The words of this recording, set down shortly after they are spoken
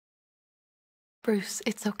Bruce,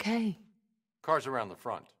 it's okay. Car's around the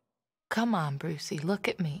front. Come on, Brucey, look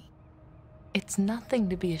at me. It's nothing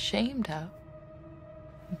to be ashamed of.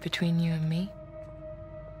 Between you and me,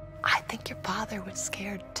 I think your father was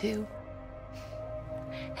scared too.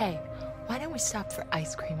 Hey, why don't we stop for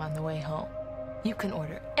ice cream on the way home? You can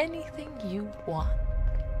order anything you want.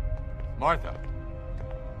 Martha.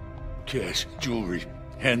 Cash, jewelry.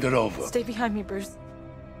 Hand it over. Stay behind me, Bruce.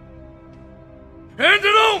 Hand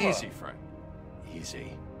it over! Easy, friend.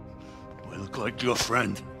 Easy. We look like your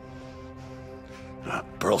friend.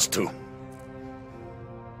 Pearls too.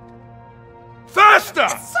 Faster!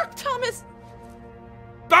 Sir Thomas!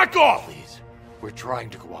 Back off! Please. We're trying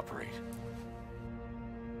to cooperate.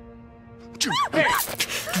 Hey!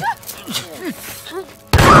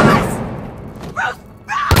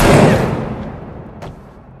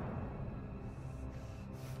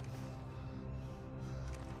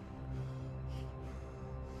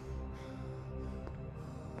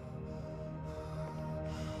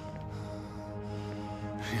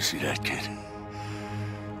 You see that, kid?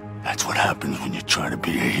 That's what happens when you try to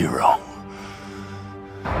be a hero.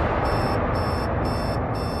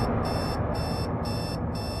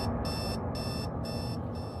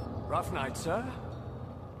 Rough night, sir.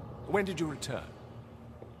 When did you return?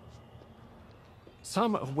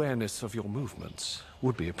 Some awareness of your movements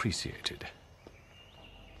would be appreciated.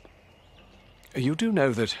 You do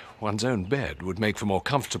know that one's own bed would make for more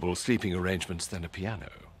comfortable sleeping arrangements than a piano.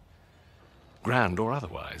 Grand or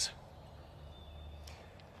otherwise.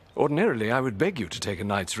 Ordinarily, I would beg you to take a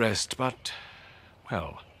night's rest, but,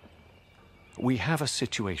 well, we have a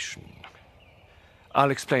situation.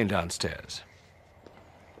 I'll explain downstairs.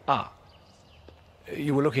 Ah,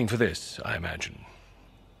 you were looking for this, I imagine.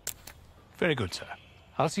 Very good, sir.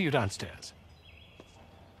 I'll see you downstairs.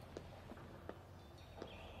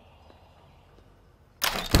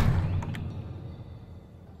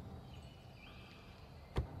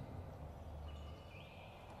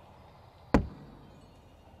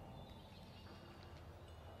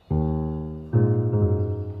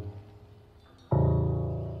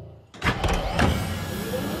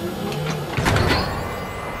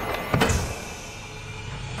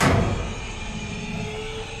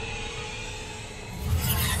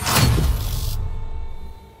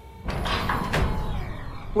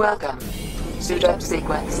 Welcome. Suit up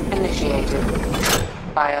sequence initiated.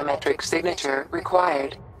 Biometric signature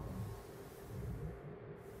required.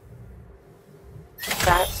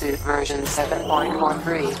 Batsuit version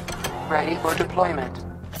 7.13. Ready for deployment.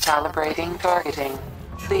 Calibrating targeting.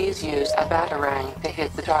 Please use a batarang to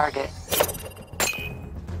hit the target.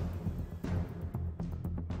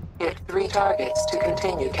 Hit 3 targets to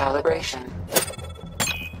continue calibration.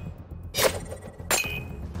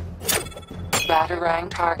 Batarang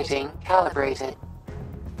targeting calibrated.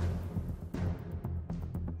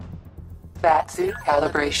 Batsuit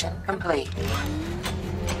calibration complete.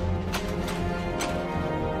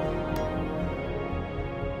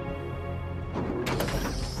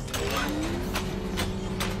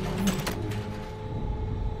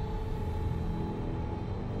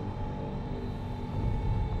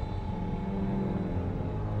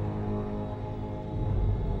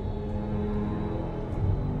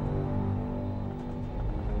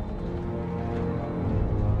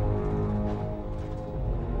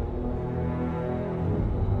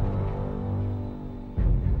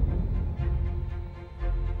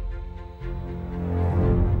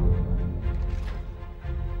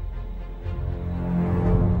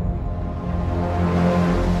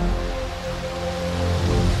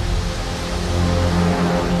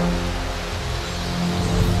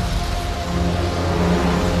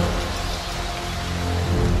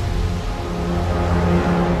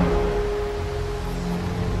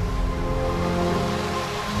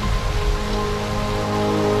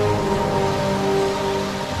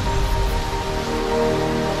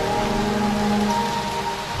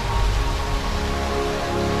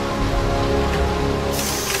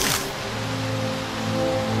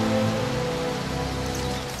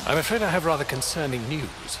 I'm afraid I have rather concerning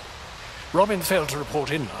news. Robin failed to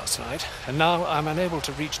report in last night, and now I'm unable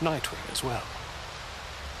to reach Nightwing as well.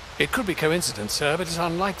 It could be coincidence, sir, but it's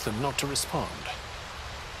unlike them not to respond.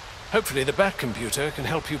 Hopefully the Bat computer can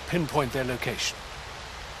help you pinpoint their location.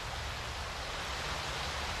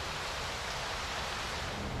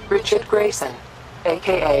 Richard Grayson,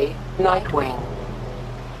 a.k.a. Nightwing.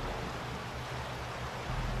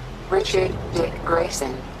 Richard Dick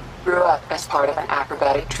Grayson grew up as part of an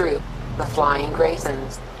acrobatic troupe, the Flying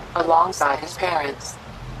Graysons, alongside his parents.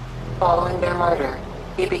 Following their murder,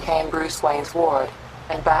 he became Bruce Wayne's ward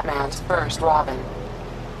and Batman's first Robin.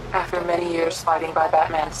 After many years fighting by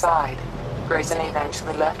Batman's side, Grayson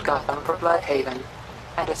eventually left Gotham for Bloodhaven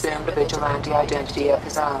and assumed a vigilante identity of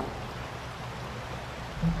his own.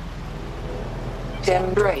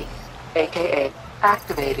 Tim Drake, aka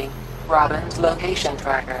activating Robin's location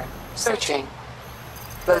tracker. Searching.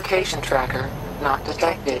 Location tracker not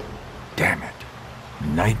detected. Damn it.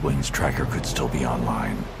 Nightwing's tracker could still be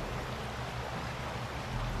online.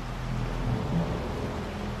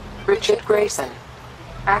 Richard Grayson,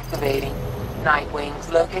 activating Nightwing's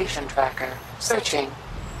location tracker. Searching.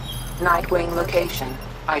 Nightwing location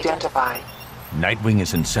identified. Nightwing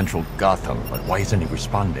is in central Gotham, but why isn't he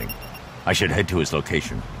responding? I should head to his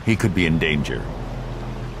location. He could be in danger.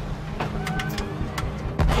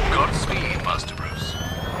 Godspeed, Master Bruce.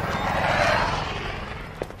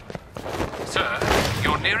 Sir,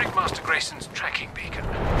 you're nearing Master Grayson's tracking beacon.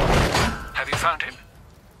 Have you found him?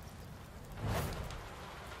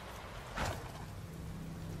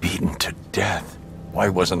 Beaten to death. Why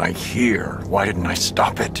wasn't I here? Why didn't I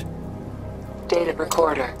stop it? Data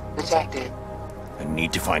recorder detected. I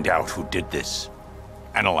need to find out who did this.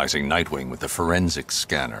 Analyzing Nightwing with the forensics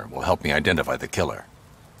scanner will help me identify the killer.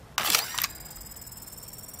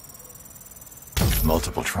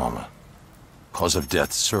 Multiple trauma. Cause of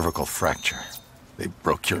death, cervical fracture. They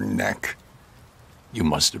broke your neck. You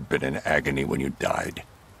must have been in agony when you died.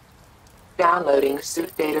 Downloading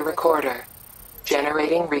suit data recorder.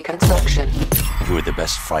 Generating reconstruction. You were the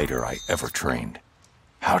best fighter I ever trained.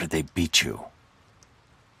 How did they beat you?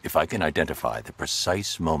 If I can identify the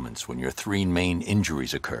precise moments when your 3 main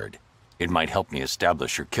injuries occurred, it might help me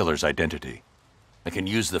establish your killer's identity. I can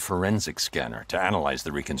use the forensic scanner to analyze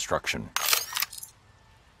the reconstruction.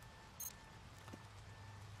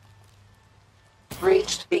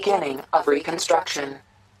 Reached beginning of reconstruction.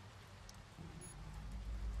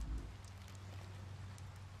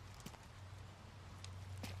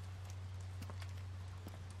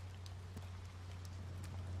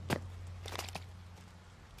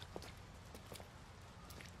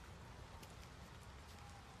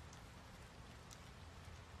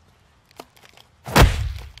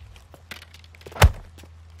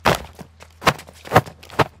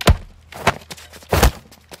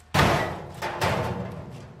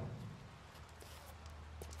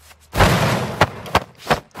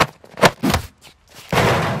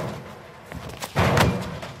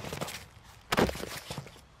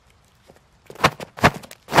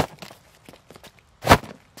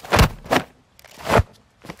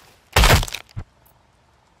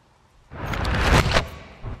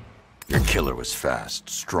 Killer was fast,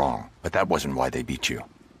 strong, but that wasn't why they beat you.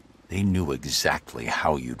 They knew exactly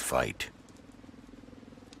how you'd fight.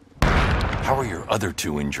 How are your other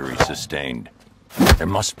 2 injuries sustained? There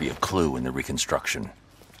must be a clue in the reconstruction.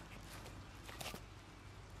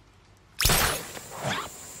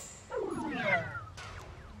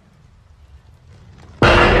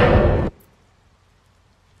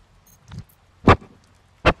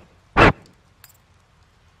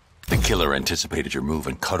 The killer anticipated your move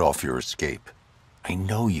and cut off your escape. I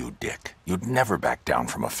know you, Dick. You'd never back down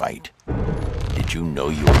from a fight. Did you know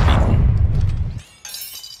you were beaten?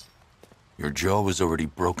 Your jaw was already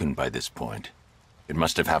broken by this point. It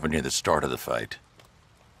must have happened near the start of the fight.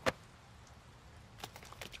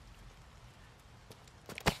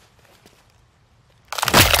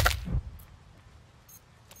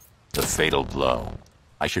 The fatal blow.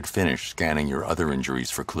 I should finish scanning your other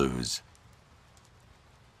injuries for clues.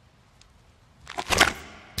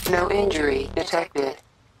 No injury detected.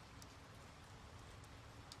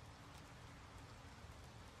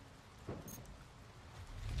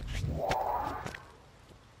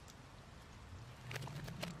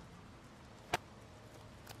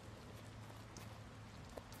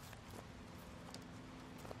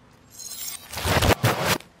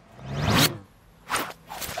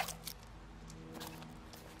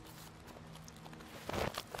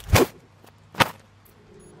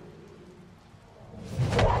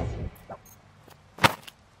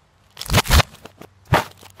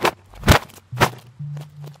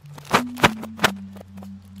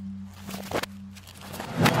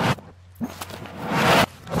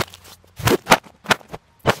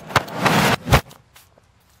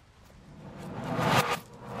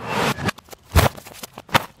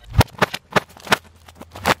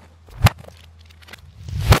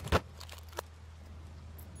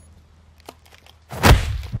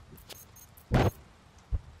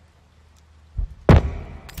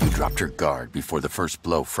 Dropped your guard before the first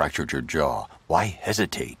blow fractured your jaw. Why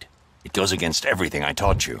hesitate? It goes against everything I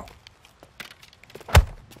taught you.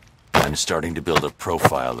 I'm starting to build a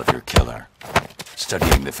profile of your killer.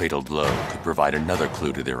 Studying the fatal blow could provide another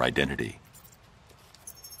clue to their identity.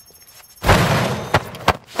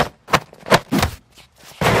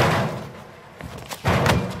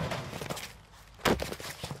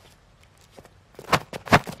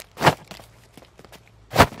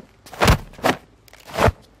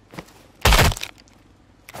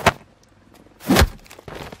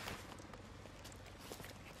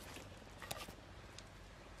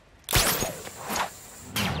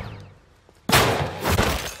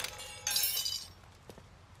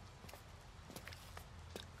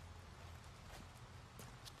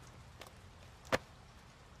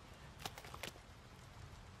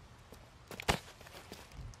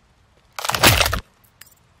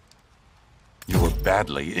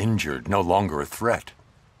 badly injured, no longer a threat.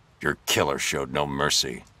 Your killer showed no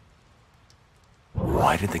mercy.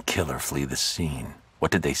 Why did the killer flee the scene?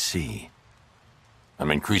 What did they see?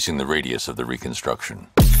 I'm increasing the radius of the reconstruction.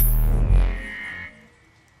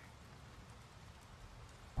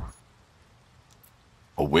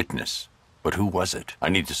 A witness. But who was it? I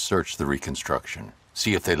need to search the reconstruction.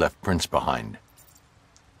 See if they left prints behind.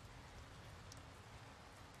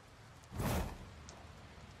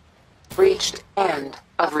 Reached end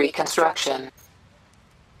of reconstruction.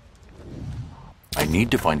 I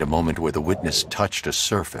need to find a moment where the witness touched a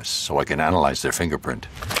surface so I can analyze their fingerprint.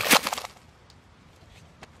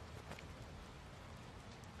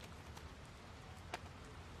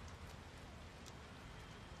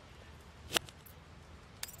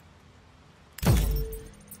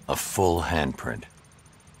 A full handprint.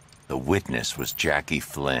 The witness was Jackie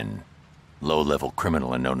Flynn, low-level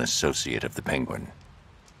criminal and known associate of the Penguin.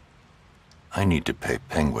 I need to pay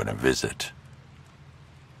Penguin a visit.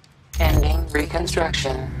 Ending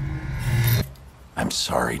reconstruction. I'm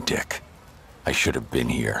sorry, Dick. I should have been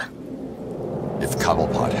here. If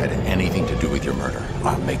Cobblepot had anything to do with your murder,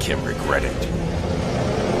 I'll make him regret it.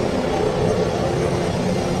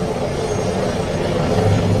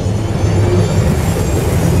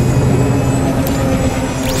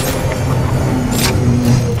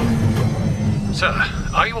 Sir,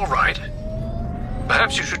 are you all right?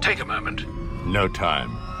 Perhaps you should take a moment. No time.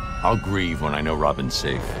 I'll grieve when I know Robin's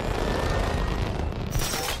safe.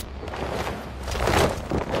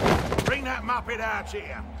 Bring that muppet out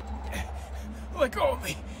here. Let go of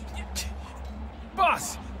me.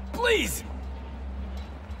 Boss, please.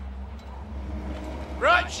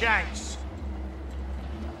 Right, Shanks.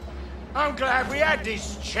 I'm glad we had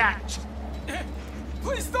this chat.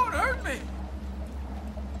 Please don't hurt me.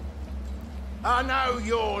 I know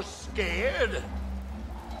you're scared,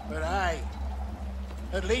 but hey,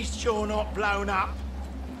 at least you're not blown up.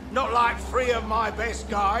 Not like 3 of my best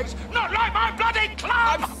guys. Not like my bloody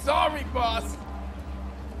club! I'm sorry, boss.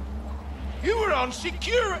 You were on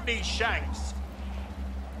security, Shanks.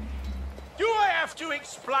 Do I have to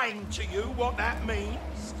explain to you what that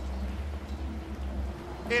means?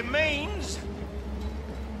 It means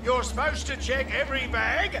you're supposed to check every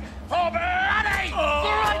bag for bloody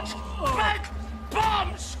big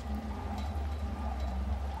bombs!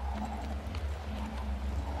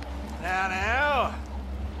 Now,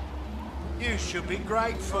 you should be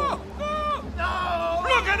grateful. No!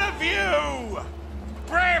 Look at the view!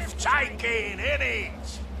 Breathtaking,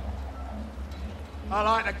 innit? I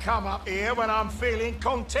like to come up here when I'm feeling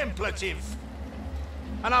contemplative.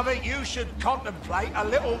 And I think you should contemplate a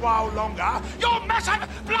little while longer. Your massive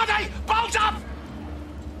bloody bolt up!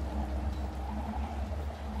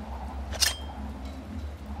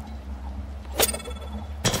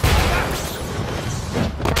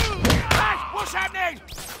 Hey, what's happening?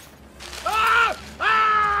 Oh!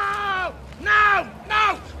 Oh! No!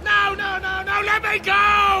 No! No! No! No! No! Let me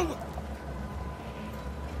go!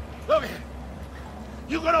 Look,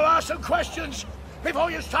 you gotta ask some questions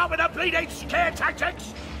before you start with the bleeding scare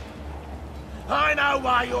tactics. I know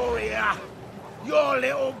why you're here. Your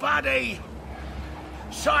little buddy.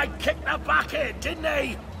 Sidekicked the bucket, didn't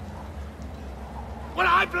he? Well,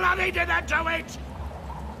 I bloody didn't do it.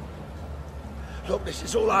 Look, this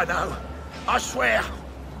is all I know. I swear.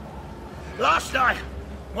 Last night,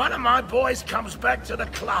 one of my boys comes back to the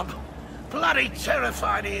club. Bloody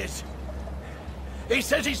terrified he is. He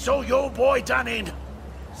says he saw your boy done in.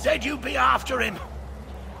 Said you'd be after him.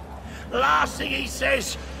 Last thing he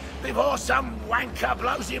says, before some wanker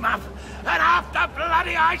blows him up, and half the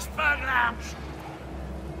bloody iceberg lounge.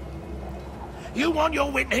 You want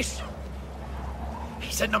your witness?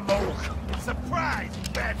 He's in the morgue. Surprise,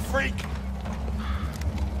 bad freak.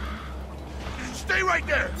 Stay right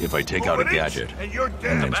there. If I take out a Move an inch gadget, and you're and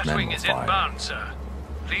dead. then- Batwing men is will fire. inbound, sir.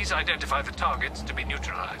 Please identify the targets to be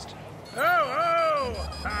neutralized.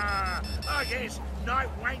 I guess Night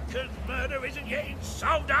Wanker's murder isn't getting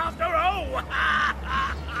solved after all.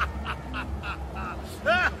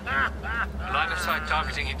 Line of sight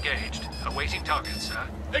targeting engaged. Awaiting targets, sir.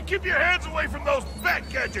 Hey, keep your hands away from those bat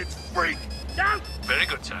gadgets, freak! Don't Very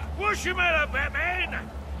good, sir. push him at her, Batman!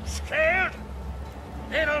 Scared?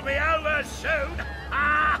 It'll be over soon.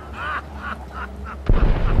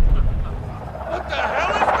 What the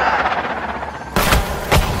hell is that?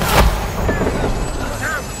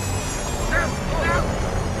 No!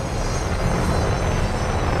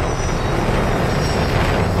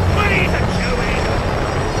 What are you doing?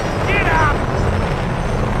 Get up!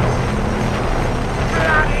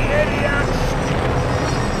 Bloody idiots!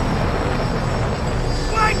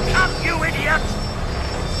 Wake up, you idiot!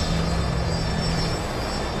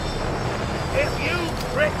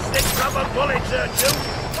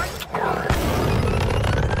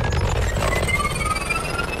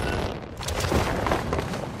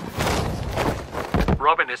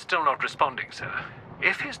 is still not responding, sir.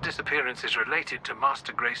 If his disappearance is related to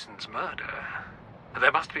Master Grayson's murder,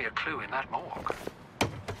 there must be a clue in that morgue.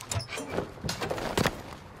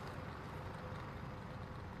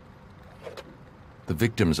 The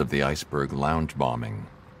victims of the Iceberg lounge bombing.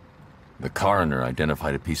 The coroner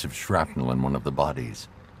identified a piece of shrapnel in one of the bodies.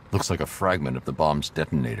 Looks like a fragment of the bomb's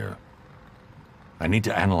detonator. I need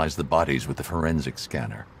to analyze the bodies with the forensic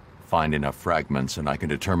scanner. Find enough fragments and I can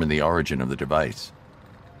determine the origin of the device.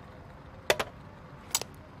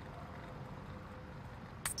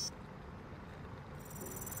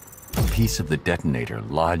 A piece of the detonator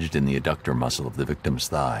lodged in the adductor muscle of the victim's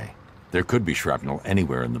thigh. There could be shrapnel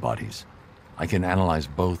anywhere in the bodies. I can analyze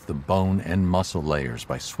both the bone and muscle layers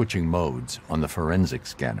by switching modes on the forensic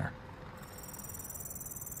scanner.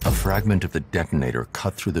 A fragment of the detonator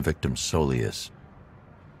cut through the victim's soleus.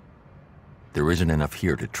 There isn't enough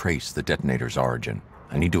here to trace the detonator's origin.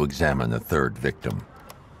 I need to examine the third victim.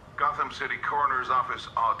 Gotham City Coroner's Office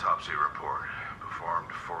autopsy report.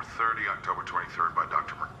 Performed 4:30, October 23rd by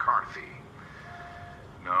Dr. McCarthy.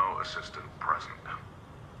 No assistant present.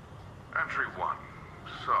 Entry 1.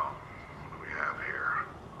 So, what do we have here?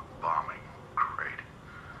 A bombing. Great.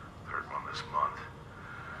 Third one this month.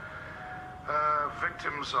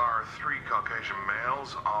 Victims are 3 Caucasian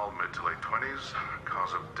males, all mid to late 20s.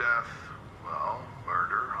 Cause of death, well,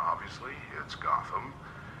 murder, obviously. It's Gotham.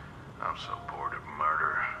 I'm so bored of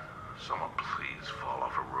murder. Someone please fall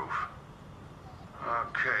off a roof.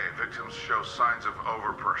 Okay, victims show signs of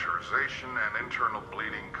overpressurization and internal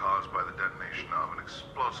bleeding caused by the detonation of an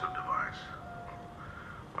explosive device.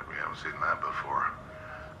 Like we haven't seen that before.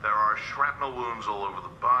 There are shrapnel wounds all over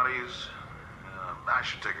the bodies. I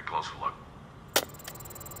should take a closer look.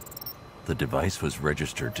 The device was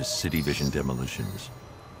registered to City Vision Demolitions.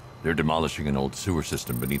 They're demolishing an old sewer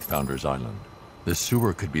system beneath Founders Island. The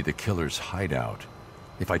sewer could be the killer's hideout.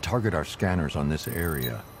 If I target our scanners on this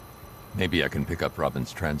area, maybe I can pick up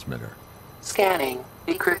Robin's transmitter. Scanning.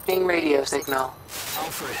 Decrypting radio signal.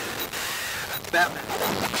 Alfred. Batman.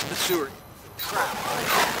 The sewer. Crap.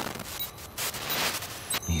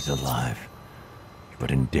 He's alive,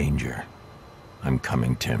 but in danger. I'm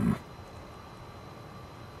coming, Tim.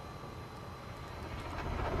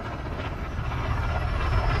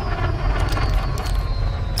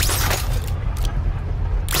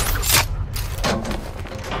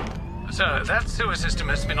 Sir, that sewer system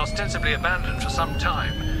has been ostensibly abandoned for some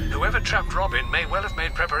time. Whoever trapped Robin may well have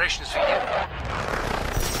made preparations for you.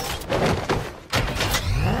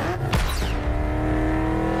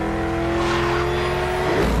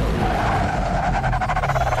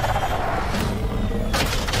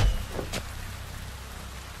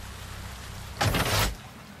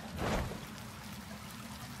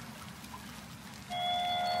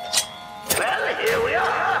 Well, here we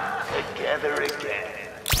are, together again.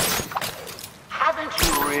 Haven't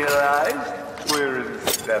you realized we're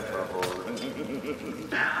inseparable?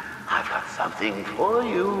 I've got something for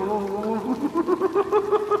you.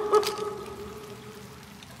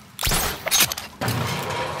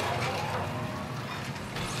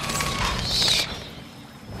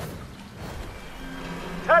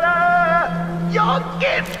 Ta-da! Your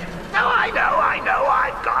gift! Now I know,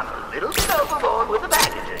 I've gone a little bit overboard with the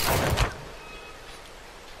packaging.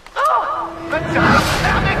 Oh, the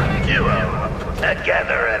dynamic duo,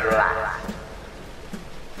 together at last.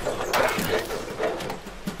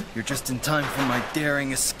 You're just in time for my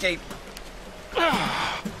daring escape.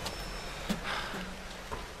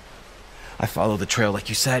 I followed the trail like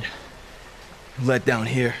you said. Led down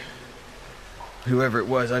here. Whoever it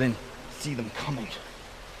was, I didn't see them coming.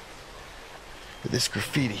 But this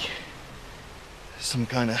graffiti. Some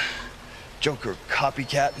kind of Joker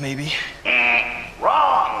copycat, maybe?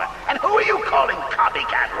 Wrong! And who are you calling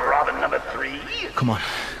copycat Robin number 3? Come on,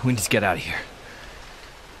 we need to get out of here.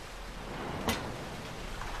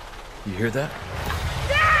 You hear that?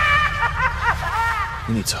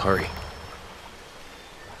 We need to hurry.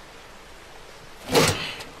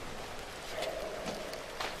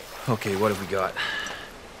 Okay, what have we got?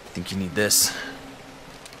 Think you need this?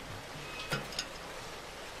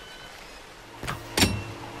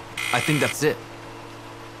 I think that's it.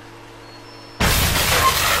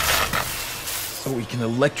 So we can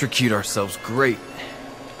electrocute ourselves, great.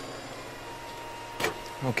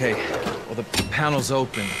 Okay, well the panel's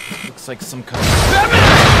open. Looks like some kind of...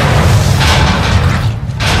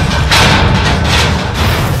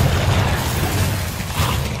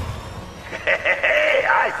 Hey,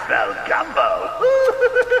 I smell gumbo.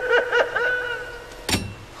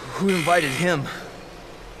 Who invited him?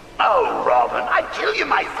 Oh, Robin, I'd kill you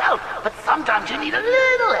myself, but sometimes you need a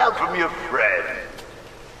little help from your friend.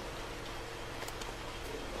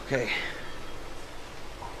 Okay.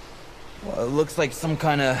 Well, it looks like some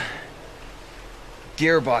kind of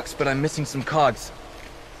gearbox, but I'm missing some cogs.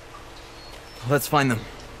 Let's find them.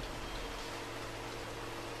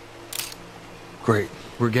 Great.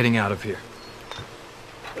 We're getting out of here.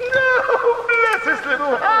 No, bless his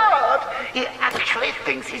little heart. He actually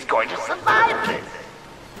thinks he's going to survive this.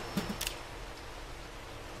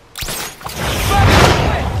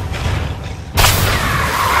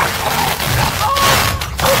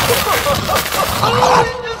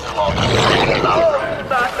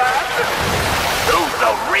 Who's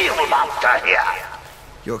the real monster here?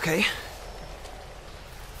 You okay?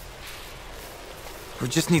 We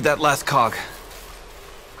just need that last cog.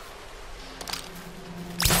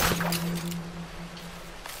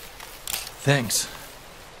 Thanks.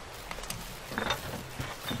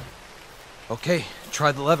 Okay,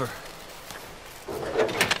 try the lever.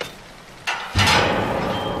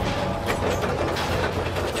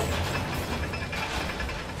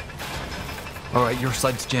 All right, your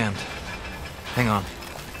side's jammed. Hang on.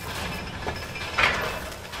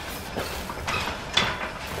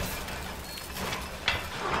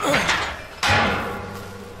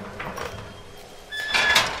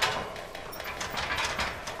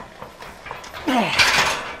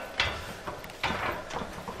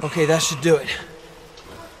 Okay, that should do it.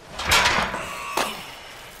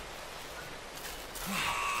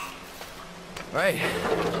 All right,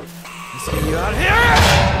 let's get you out of here!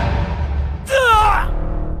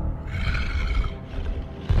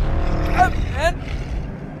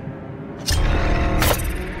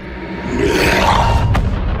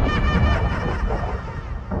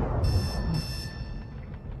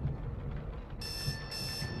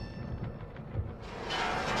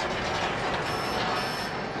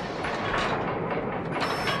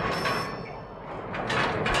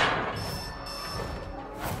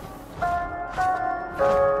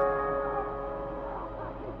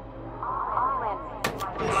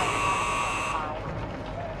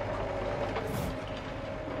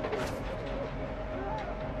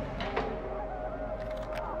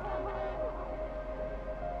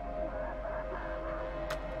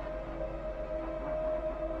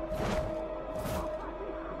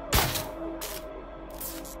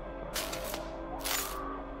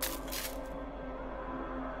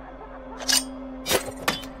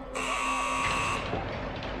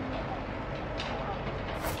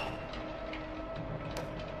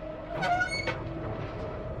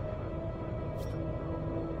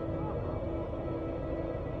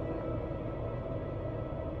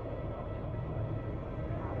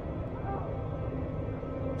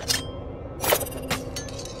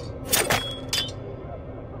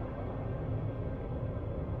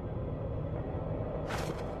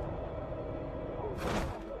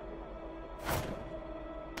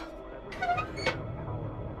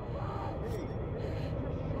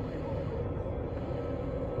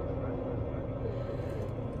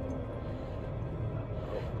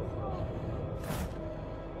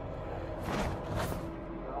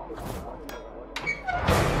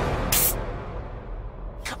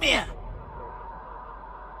 Come here.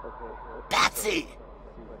 Patsy!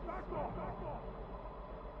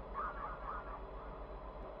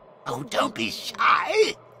 Oh, don't be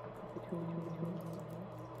shy.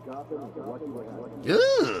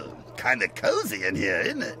 Ooh, kind of cozy in here,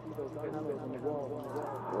 isn't it?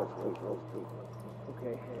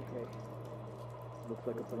 Okay. Looks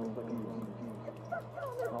like it's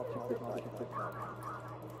I'll check this out.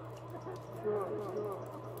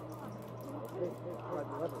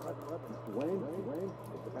 Wayne,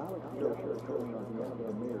 Alex, the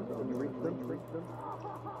mayor. Can you reach them?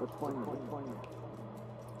 Let's find them.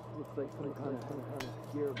 Looks like some kind of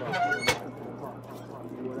gearbox.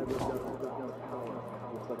 Whatever does power.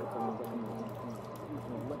 Looks like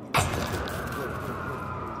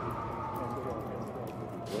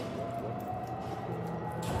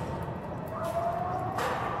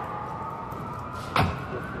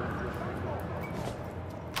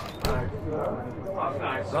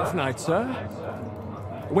Rough night, sir.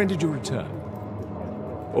 When did you return?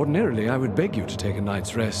 Ordinarily, I would beg you to take a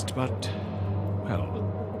night's rest, but,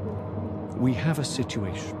 well, we have a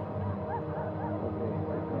situation.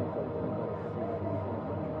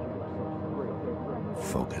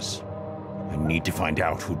 Focus. I need to find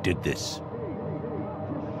out who did this.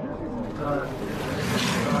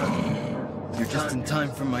 You're just in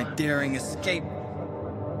time for my daring escape.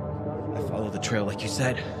 I followed the trail like you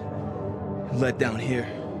said. Led down here.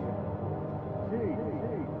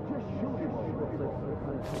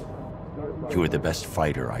 You were the best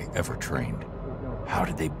fighter I ever trained. How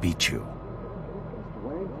did they beat you?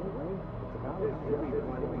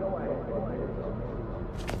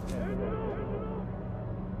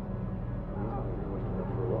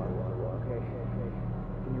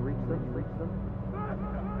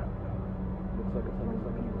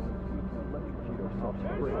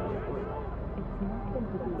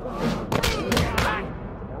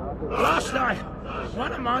 Last night,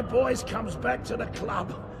 one of my boys comes back to the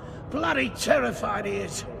club. Bloody terrified he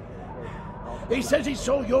is. He says he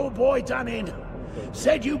saw your boy done in.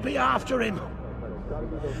 Said you'd be after him.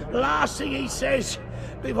 Last thing he says,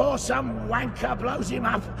 before some wanker blows him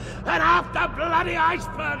up, and after bloody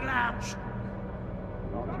iceberg lounge.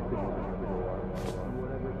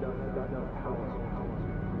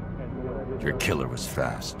 Your killer was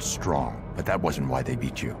fast, strong, but that wasn't why they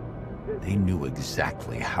beat you. They knew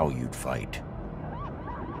exactly how you'd fight.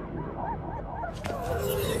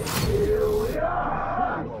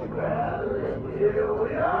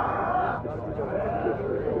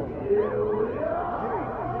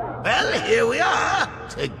 Well, here we are,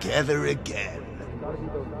 together again.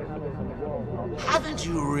 Haven't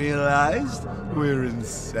you realized we're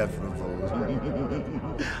inseparable?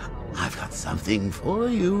 I've got something for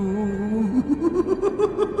you.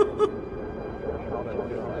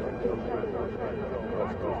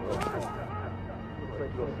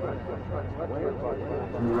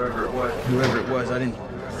 Whoever it was, I didn't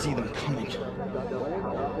see them coming.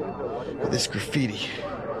 This graffiti.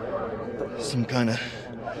 Some kind of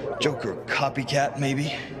Joker copycat,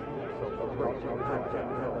 maybe?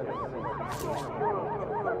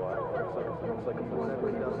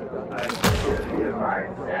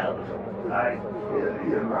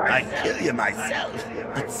 I'd kill you myself,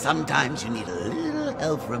 but sometimes you need a little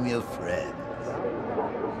help from your friends.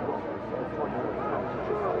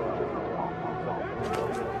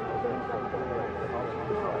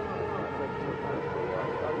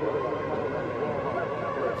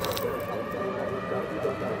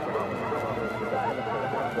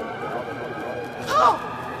 Oh,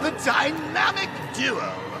 the dynamic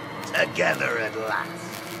duo, together at last.